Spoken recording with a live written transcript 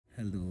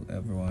Hello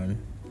everyone,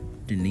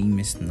 the name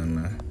is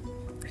Nana,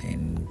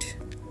 and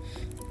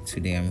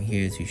today I'm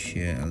here to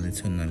share a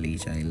little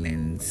knowledge I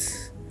learned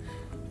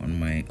on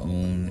my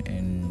own,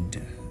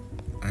 and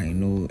I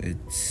know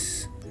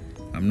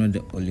I'm not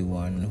the only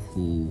one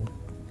who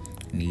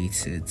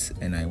needs it,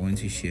 and I want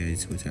to share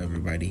it with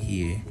everybody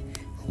here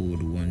who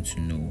would want to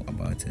know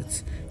about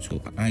it.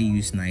 So I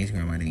use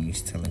Nicegram and I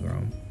use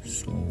Telegram.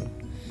 So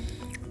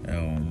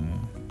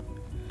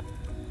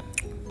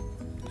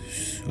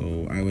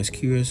I was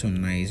curious on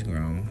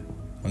Nicegram.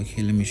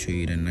 Okay, let me show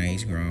you the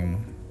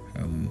Nicegram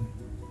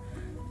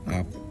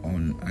app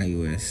on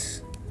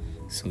iOS.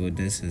 So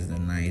this is the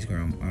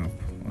Nicegram app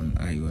on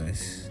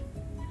iOS.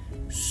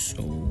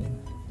 So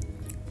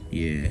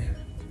yeah.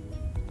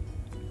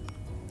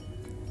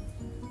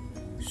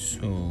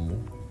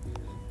 So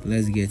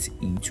let's get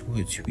into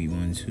what we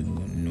want to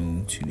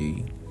know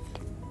today.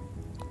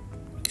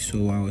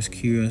 So I was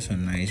curious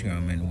on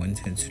Nicegram and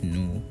wanted to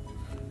know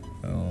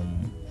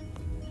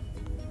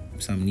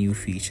some new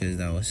features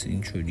that was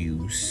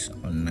introduced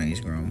on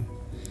Nicegram,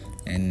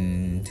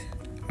 and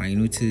I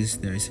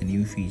noticed there's a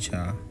new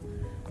feature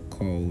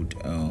called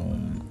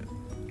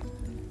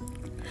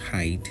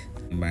hide,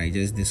 but I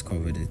just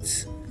discovered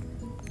it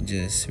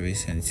just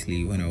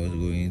recently when I was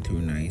going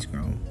through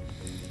Nicegram.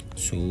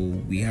 So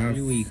we have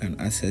the way you can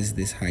access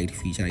this hide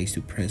feature is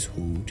to press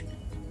hold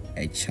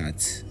a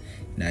chat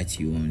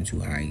that you want to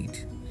hide.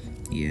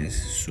 Yes,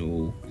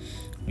 so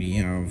we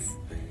have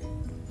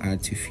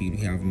add to feed,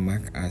 we have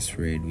mark as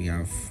read, we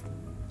have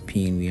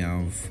pin, we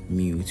have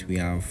mute, we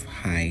have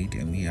hide,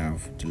 and we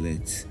have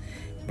delete.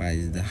 But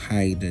it's the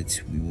hide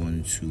that we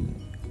want to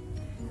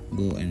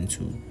go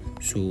into.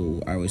 So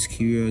I was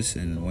curious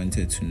and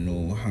wanted to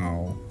know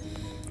how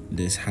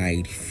this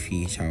hide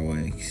feature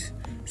works.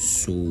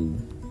 So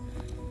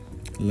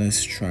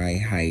let's try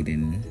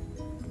hiding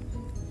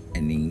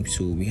a name.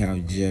 So we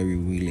have Jerry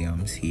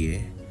Williams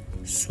here.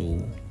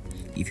 So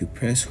if you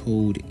press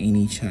hold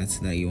any chat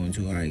that you want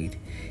to hide,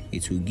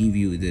 it will give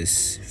you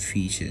these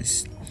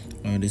features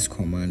or these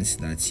commands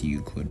that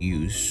you could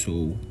use.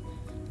 So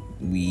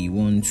we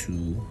want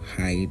to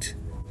hide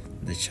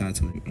the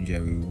chat of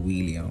Jerry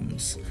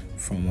Williams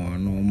from our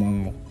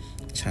normal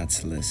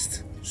chat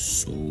list.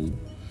 So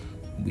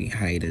we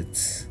hide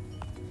it,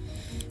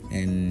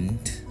 and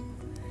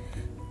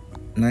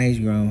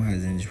Nicegram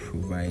hasn't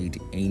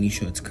provided any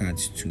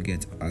shortcuts to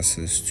get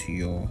access to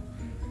your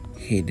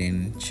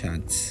hidden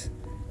chats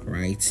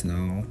right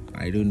now.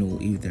 I don't know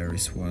if there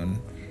is one,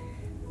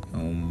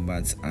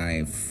 but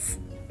I've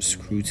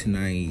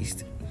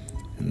scrutinized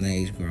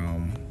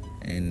Nicegram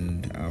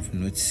and I've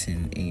not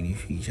seen any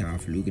feature.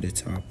 I've looked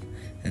it up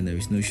and there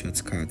is no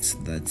shortcuts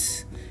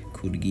that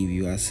could give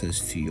you access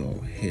to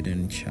your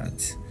hidden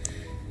chat.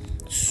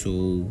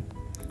 So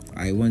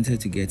I wanted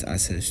to get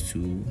access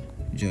to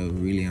Joe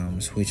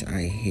Williams, which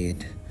I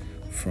hid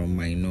from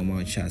my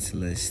normal chat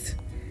list,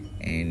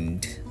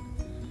 and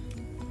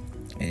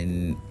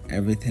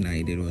everything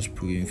I did was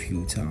proving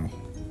futile.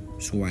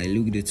 So I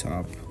looked it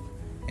up,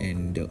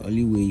 and the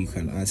only way you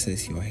can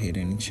access your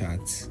hidden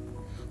chats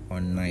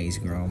on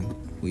Nicegram,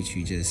 which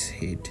you just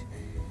hid,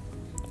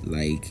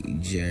 like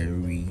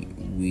Jerry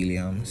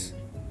Williams,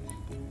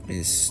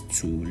 is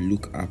to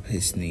look up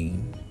his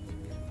name.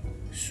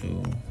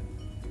 So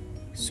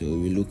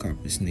we look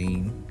up his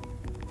name,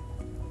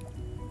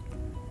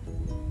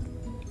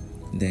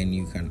 then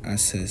you can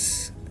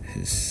access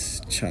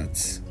his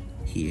chats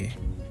here.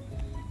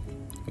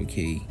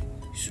 Okay,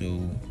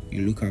 so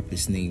you look up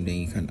his name, then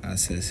you can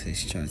access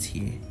his chat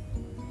here.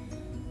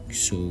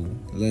 So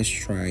let's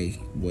try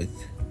with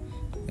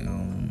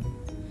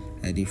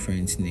a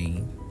different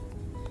name.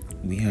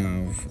 We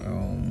have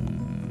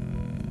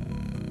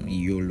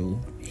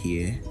YOLO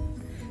here.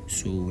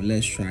 So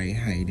let's try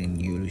hiding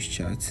YOLO's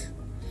chat.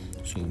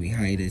 So we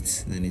hide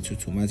it, then it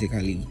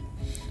automatically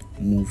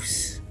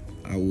moves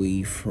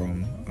away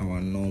from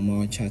our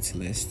normal chat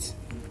list.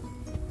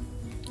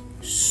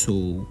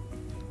 So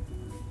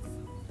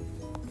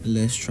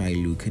let's try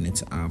looking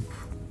it up.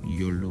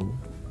 YOLO.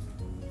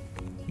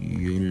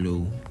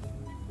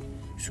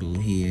 So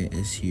here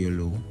is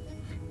YOLO.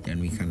 Then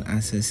we can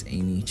access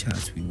any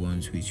chat we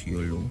want with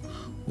YOLO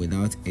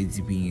without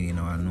it being in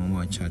our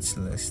normal chat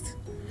list.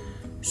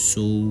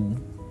 So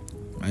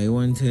I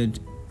wanted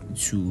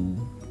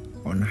to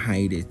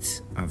unhide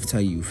it after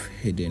you've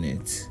hidden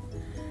it,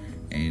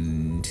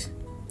 and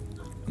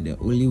the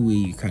only way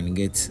you can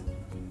get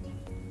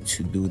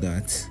to do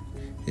that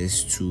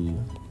is to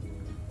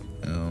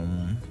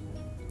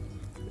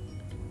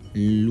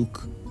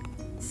look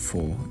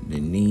for the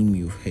name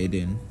you've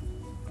hidden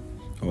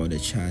or the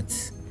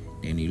chat,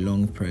 then you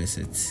long press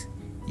it.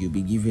 You'll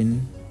be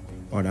given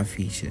other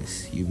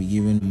features. You'll be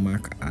given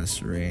mark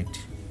as read,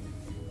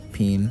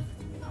 pin,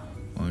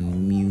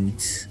 on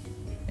mute,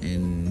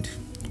 and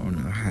on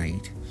a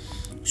hide.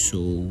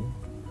 So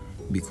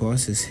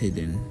because it's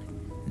hidden,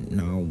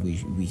 now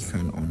we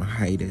can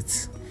unhide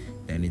it,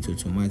 and it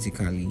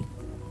automatically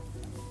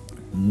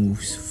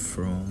moves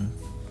from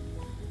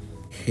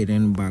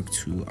hidden back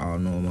to our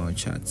normal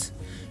chat.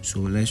 So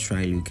let's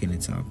try looking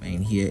it up,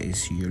 and here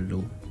is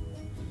YOLO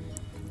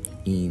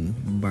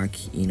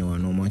back in our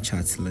normal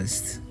chat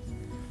list.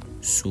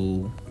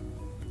 So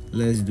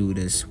let's do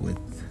this with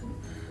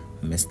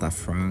Mr.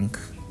 Frank.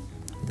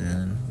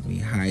 Then we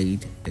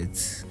hide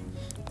it,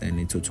 then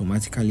it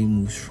automatically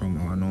moves from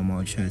our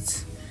normal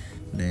chat.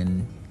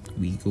 Then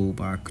we go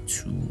back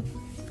to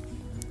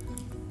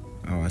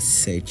our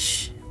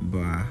search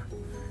bar,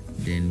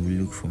 then we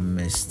look for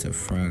Mr.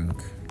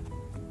 Frank.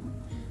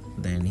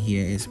 Then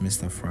here is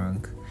Mr.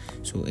 Frank.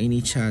 So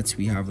any chat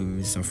we have with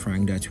Mr.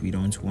 Frank that we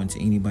don't want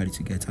anybody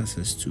to get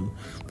access to,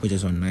 put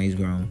us on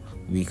Nicegram,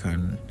 we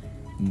can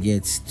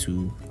get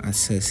to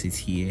access it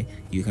here.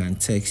 You can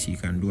text, you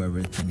can do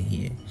everything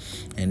here,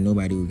 and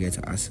nobody will get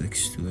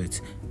access to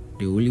it.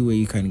 The only way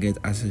you can get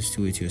access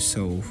to it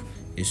yourself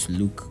is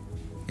look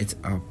it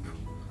up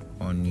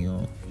on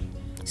your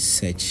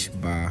search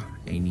bar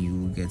and you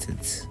will get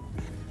it.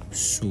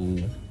 So,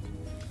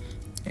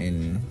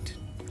 and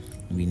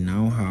we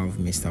now have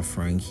Mr.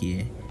 Frank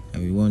here,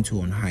 and we want to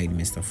unhide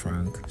Mr.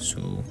 Frank.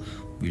 So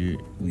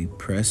we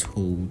press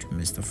hold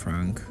Mr.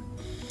 Frank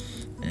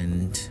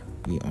and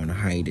we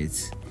unhide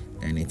it,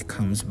 and it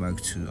comes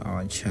back to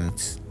our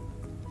chat.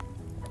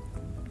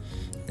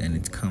 Then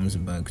it comes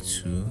back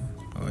to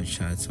our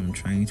chat. So I'm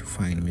trying to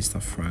find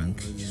Mr.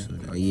 Frank.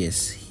 So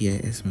yes, here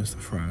is Mr.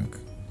 Frank.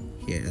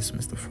 Here is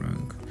Mr.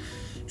 Frank.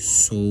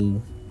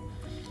 So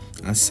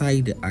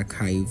aside the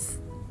archive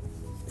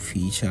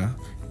feature,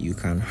 you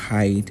can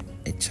hide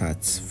a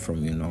chat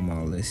from your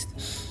normal list,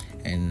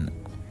 and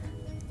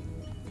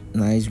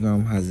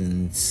Nicegram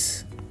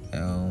hasn't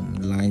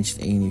launched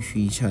any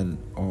feature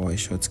or a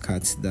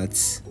shortcut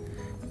that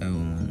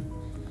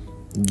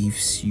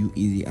gives you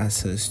easy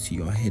access to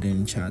your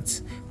hidden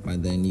chats.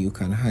 But then you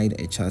can hide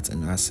a chat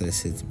and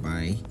access it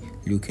by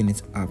looking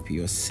it up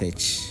your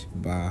search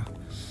bar.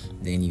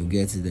 Then you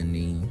get the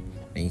name,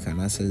 and you can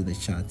access the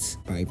chat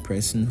by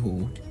pressing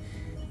hold.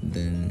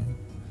 Then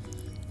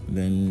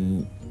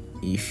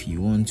if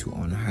you want to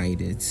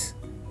unhide it,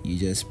 you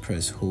just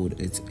press hold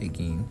it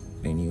again,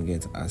 then you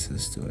get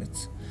access to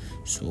it.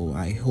 So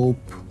I hope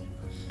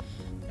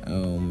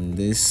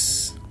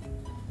this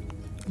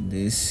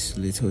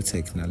little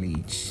tech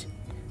knowledge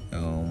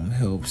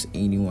helps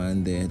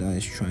anyone there that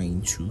is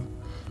trying to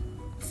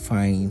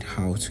find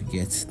how to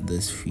get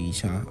this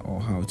feature or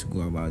how to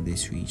go about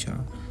this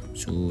feature.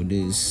 So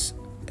this is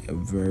a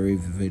very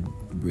vivid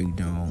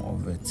breakdown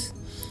of it.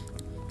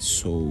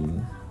 So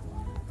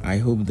I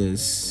hope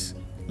this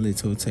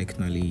little tech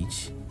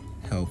knowledge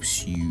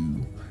helps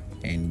you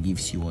and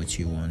gives you what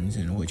you want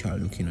and what you are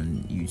looking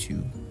on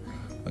YouTube.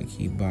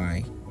 Okay,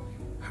 bye.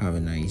 Have a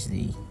nice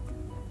day.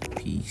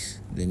 Peace.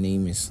 The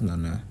name is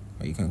Nana,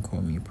 or you can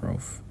call me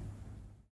Prof.